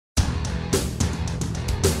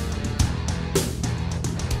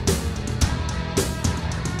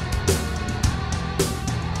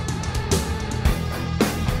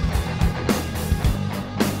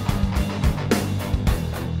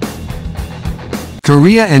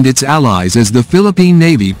Korea and its allies as the Philippine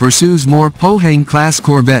Navy pursues more Pohang-Class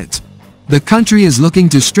Corvettes. The country is looking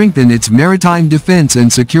to strengthen its maritime defense and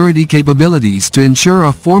security capabilities to ensure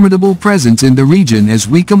a formidable presence in the region as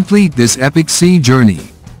we complete this epic sea journey.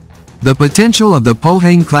 The potential of the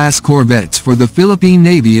Pohang-Class Corvettes for the Philippine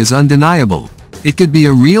Navy is undeniable. It could be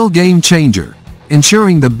a real game changer,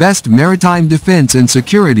 ensuring the best maritime defense and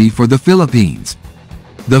security for the Philippines.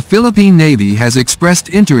 The Philippine Navy has expressed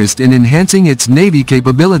interest in enhancing its Navy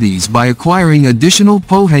capabilities by acquiring additional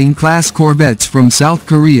Pohang-Class Corvettes from South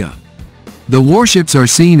Korea. The warships are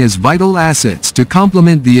seen as vital assets to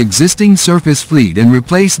complement the existing surface fleet and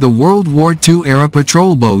replace the World War II-era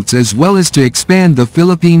patrol boats as well as to expand the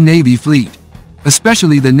Philippine Navy fleet.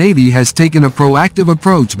 Especially the Navy has taken a proactive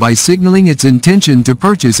approach by signaling its intention to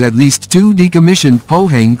purchase at least 2 decommissioned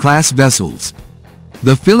Pohang-class vessels.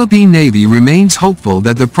 The Philippine Navy remains hopeful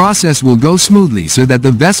that the process will go smoothly so that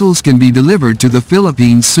the vessels can be delivered to the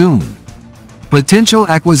Philippines soon. Potential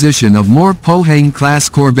acquisition of more Pohang-class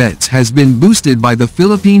corvettes has been boosted by the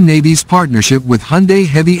Philippine Navy's partnership with Hyundai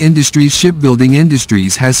Heavy Industries. Shipbuilding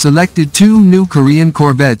Industries has selected 2 new Korean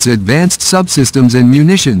corvettes advanced subsystems and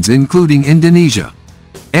munitions including Indonesia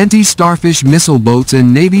anti-starfish missile boats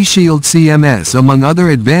and Navy Shield CMS among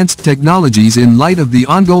other advanced technologies. In light of the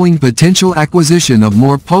ongoing potential acquisition of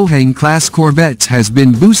more Pohang-class corvettes has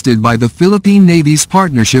been boosted by the Philippine Navy's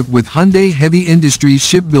partnership with Hyundai Heavy Industries.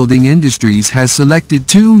 Shipbuilding Industries has selected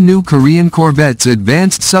 2 new Korean corvettes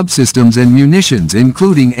advanced subsystems and munitions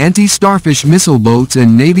including anti-starfish missile boats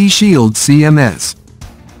and Navy Shield CMS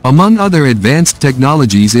among other advanced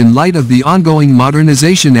technologies in light of the ongoing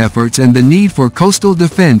modernization efforts and the need for coastal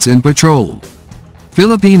defense and patrol.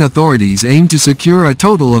 Philippine authorities aim to secure a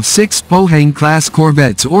total of 6 Pohang-class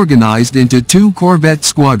corvettes organized into 2 corvette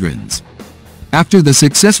squadrons. After the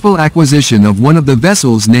successful acquisition of one of the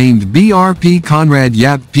vessels named BRP Conrad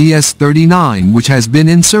Yap PS-39 which has been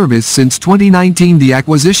in service since 2019, the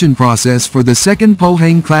acquisition process for the second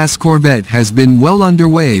Pohang-class corvette has been well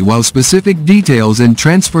underway while specific details and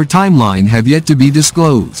transfer timeline have yet to be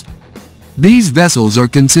disclosed. These vessels are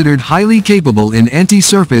considered highly capable in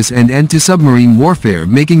anti-surface and anti-submarine warfare,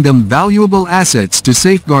 making them valuable assets to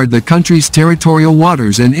safeguard the country's territorial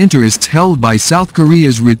waters and interests held by South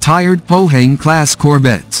Korea's retired Pohang-class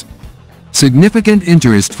corvettes. Significant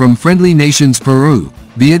interest from friendly nations Peru,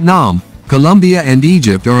 Vietnam, Colombia and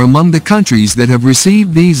Egypt are among the countries that have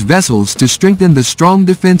received these vessels to strengthen the strong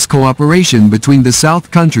defense cooperation between the South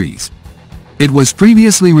countries. It was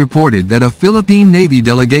previously reported that a Philippine Navy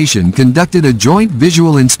delegation conducted a joint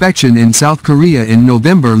visual inspection in South Korea in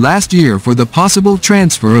November last year for the possible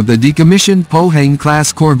transfer of the decommissioned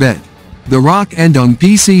Pohang-class corvette, the Rock Endong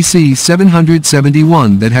PCC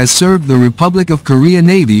 771 that has served the Republic of Korea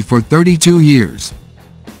Navy for 32 years.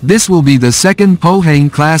 This will be the second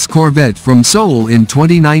Pohang-class corvette from Seoul in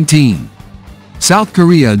 2019. South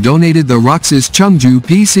Korea donated the Roxas Chungju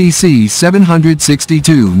PCC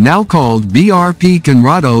 762, now called BRP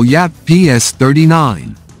Conrado Yap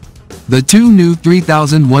PS-39. The 2 new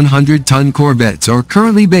 3,100-ton corvettes are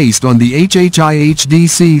currently based on the HHI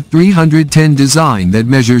HDC 310 design that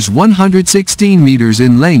measures 116 meters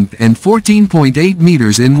in length and 14.8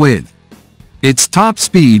 meters in width. Its top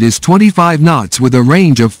speed is 25 knots with a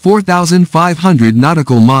range of 4,500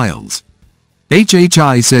 nautical miles.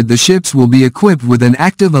 HHI said the ships will be equipped with an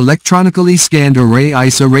active electronically scanned array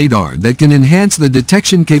ISA radar that can enhance the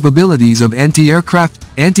detection capabilities of anti-aircraft,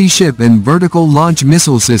 anti-ship and vertical launch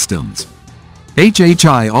missile systems.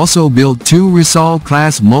 HHI also built 2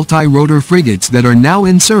 Rizal-class multi-rotor frigates that are now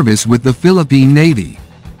in service with the Philippine Navy.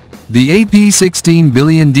 The AP-16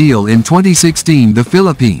 billion deal in 2016. The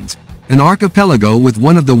Philippines, an archipelago with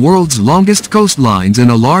one of the world's longest coastlines and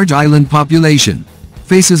a large island population,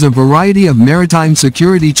 faces a variety of maritime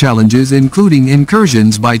security challenges including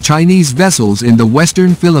incursions by Chinese vessels in the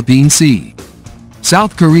western Philippine Sea.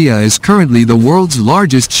 South Korea is currently the world's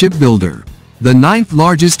largest shipbuilder. The 9th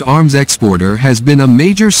largest arms exporter has been a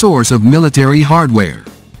major source of military hardware.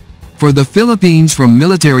 For the Philippines, from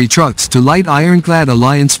military trucks to light ironclad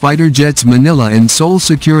alliance fighter jets, Manila and Seoul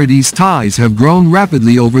securities ties have grown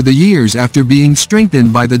rapidly over the years after being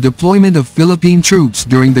strengthened by the deployment of Philippine troops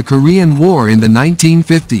during the Korean War in the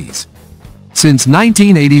 1950s. Since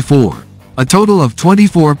 1984, a total of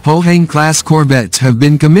 24 Pohang-class corvettes have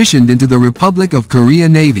been commissioned into the Republic of Korea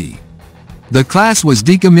Navy. The class was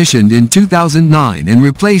decommissioned in 2009 and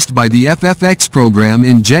replaced by the FFX program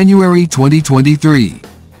in January 2023.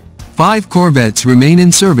 5 corvettes remain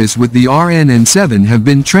in service with the RN and 7 have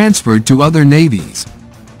been transferred to other navies.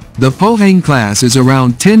 The Pohang class is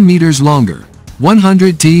around 10 meters longer,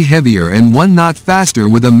 100t heavier and 1 knot faster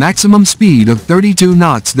with a maximum speed of 32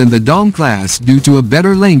 knots than the Dong class due to a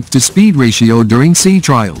better length-to-speed ratio during sea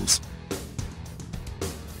trials.